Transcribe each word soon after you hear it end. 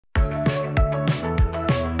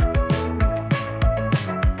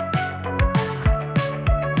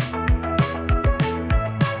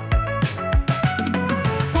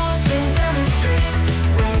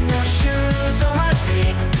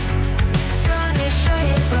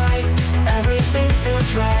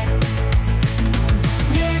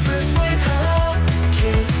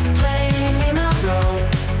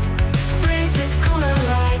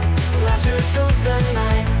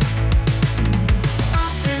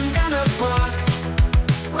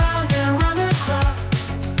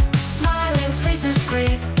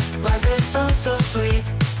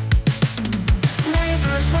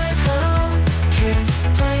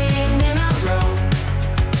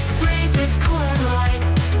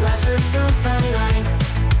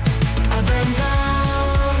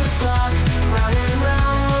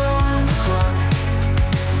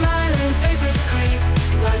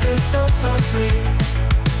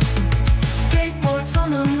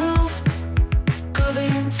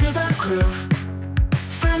groove.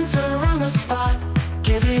 Friends around the spot,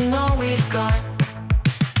 giving all we've got.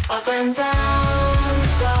 Up and down the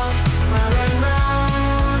block, round and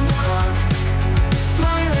round the clock.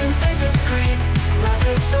 Smiling faces greet,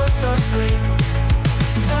 laughter so sweet.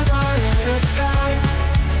 Stars are in the sky,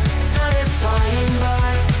 time is flying by.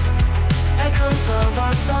 Echoes of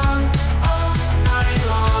our song all night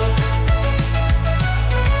long.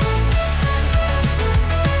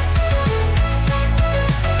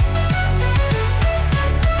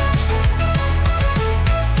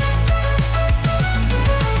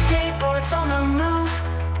 Skateboards on the move,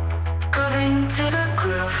 grooving to the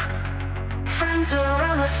groove. Friends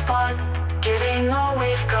around the spot, giving all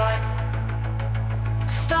we've got.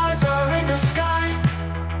 Stars are in the sky,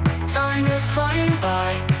 time is flying by.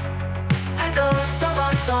 Echoes of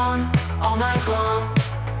our song all night long.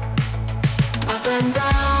 Up and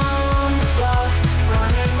down